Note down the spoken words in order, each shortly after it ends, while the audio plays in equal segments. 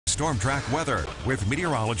Storm Track weather with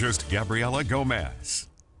meteorologist Gabriela Gomez.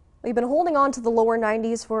 We've been holding on to the lower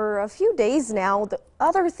 90s for a few days now. The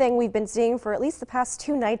other thing we've been seeing for at least the past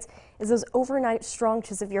 2 nights is those overnight strong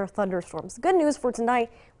to severe thunderstorms. The good news for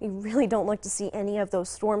tonight, we really don't look to see any of those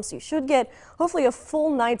storms. So you should get hopefully a full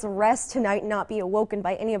night's rest tonight, not be awoken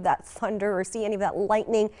by any of that thunder or see any of that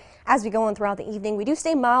lightning as we go on throughout the evening. We do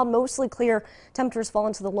stay mild, mostly clear. Temperatures fall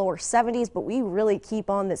into the lower 70s, but we really keep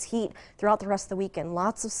on this heat throughout the rest of the weekend.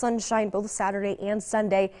 Lots of sunshine both Saturday and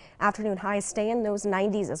Sunday. Afternoon highs stay in those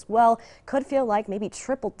 90s as well. Could feel like maybe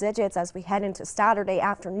triple digits as we head into Saturday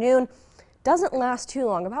afternoon. Doesn't last too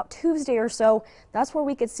long, about Tuesday or so. That's where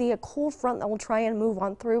we could see a cold front that will try and move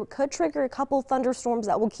on through. It could trigger a couple thunderstorms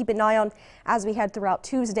that we'll keep an eye on as we head throughout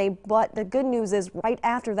Tuesday. But the good news is right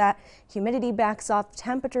after that, humidity backs off,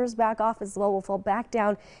 temperatures back off as well. Will fall back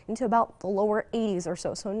down into about the lower 80s or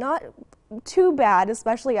so. So not too bad,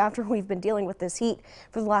 especially after we've been dealing with this heat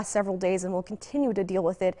for the last several days, and we'll continue to deal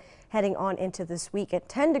with it heading on into this week. At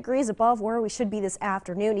 10 degrees above where we should be this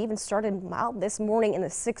afternoon, even started mild this morning in the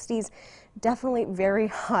 60s. Definitely very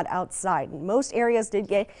hot outside. Most areas did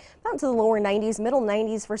get down to the lower 90s, middle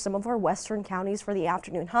 90s for some of our western counties for the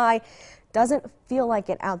afternoon high. Doesn't feel like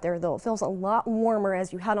it out there though. It feels a lot warmer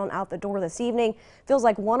as you head on out the door this evening. Feels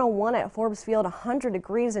like 101 at Forbes Field, 100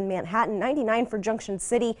 degrees in Manhattan, 99 for Junction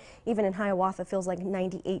City. Even in Hiawatha feels like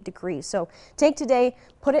 98 degrees. So take today,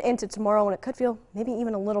 put it into tomorrow, and it could feel maybe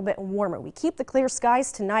even a little bit warmer. We keep the clear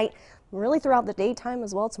skies tonight, really throughout the daytime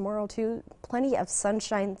as well tomorrow too. Plenty of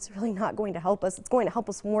sunshine. It's really not going to help us. It's going to help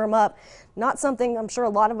us warm up. Not something I'm sure a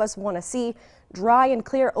lot of us want to see. Dry and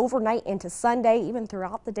clear overnight into Sunday, even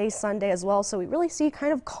throughout the day Sunday as well. So we really see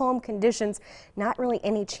kind of calm conditions, not really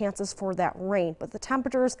any chances for that rain, but the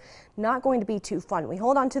temperatures not going to be too fun. We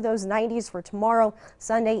hold on to those 90s for tomorrow,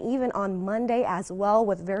 Sunday, even on Monday as well,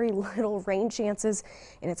 with very little rain chances,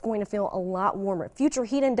 and it's going to feel a lot warmer. Future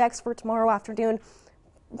heat index for tomorrow afternoon,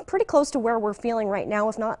 pretty close to where we're feeling right now,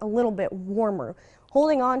 if not a little bit warmer.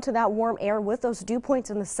 Holding on to that warm air with those dew points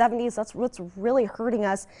in the 70s, that's what's really hurting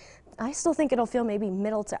us. I still think it'll feel maybe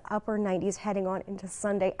middle to upper 90s heading on into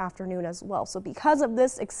Sunday afternoon as well. So because of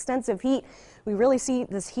this extensive heat, we really see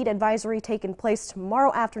this heat advisory taking place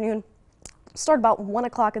tomorrow afternoon. Start about 1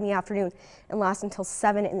 o'clock in the afternoon and last until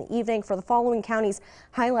 7 in the evening for the following counties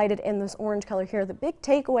highlighted in this orange color here. The big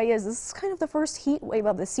takeaway is this is kind of the first heat wave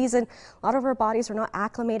of the season. A lot of our bodies are not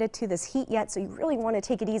acclimated to this heat yet, so you really want to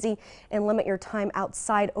take it easy and limit your time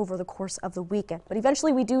outside over the course of the weekend. But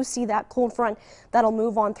eventually we do see that cold front that'll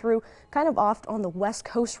move on through kind of off on the west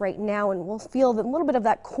coast right now, and we'll feel a little bit of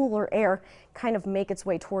that cooler air kind of make its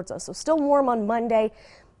way towards us. So still warm on Monday.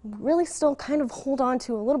 Really still kind of hold on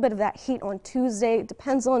to a little bit of that heat on Tuesday. It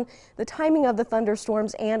depends on the timing of the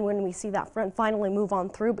thunderstorms and when we see that front finally move on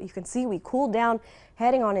through. But you can see we cool down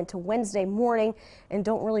heading on into Wednesday morning and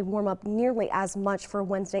don't really warm up nearly as much for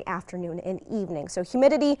Wednesday afternoon and evening. So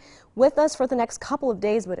humidity with us for the next couple of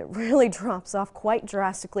days, but it really drops off quite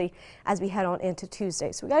drastically as we head on into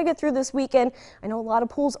Tuesday. So we got to get through this weekend. I know a lot of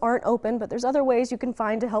pools aren't open, but there's other ways you can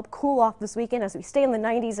find to help cool off this weekend as we stay in the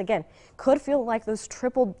 90s. Again, could feel like those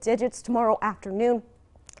triple digits tomorrow afternoon.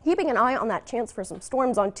 Keeping an eye on that chance for some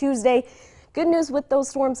storms on Tuesday. Good news with those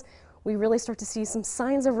storms, we really start to see some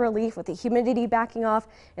signs of relief with the humidity backing off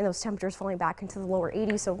and those temperatures falling back into the lower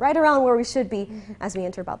 80s. So right around where we should be as we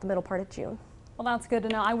enter about the middle part of June. Well, that's good to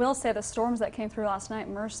know. I will say the storms that came through last night,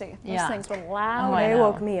 mercy. Those things were loud. Oh, they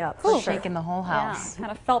woke me up. Shaking the whole house. Yeah,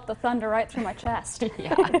 kind of felt the thunder right through my chest.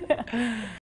 Yeah.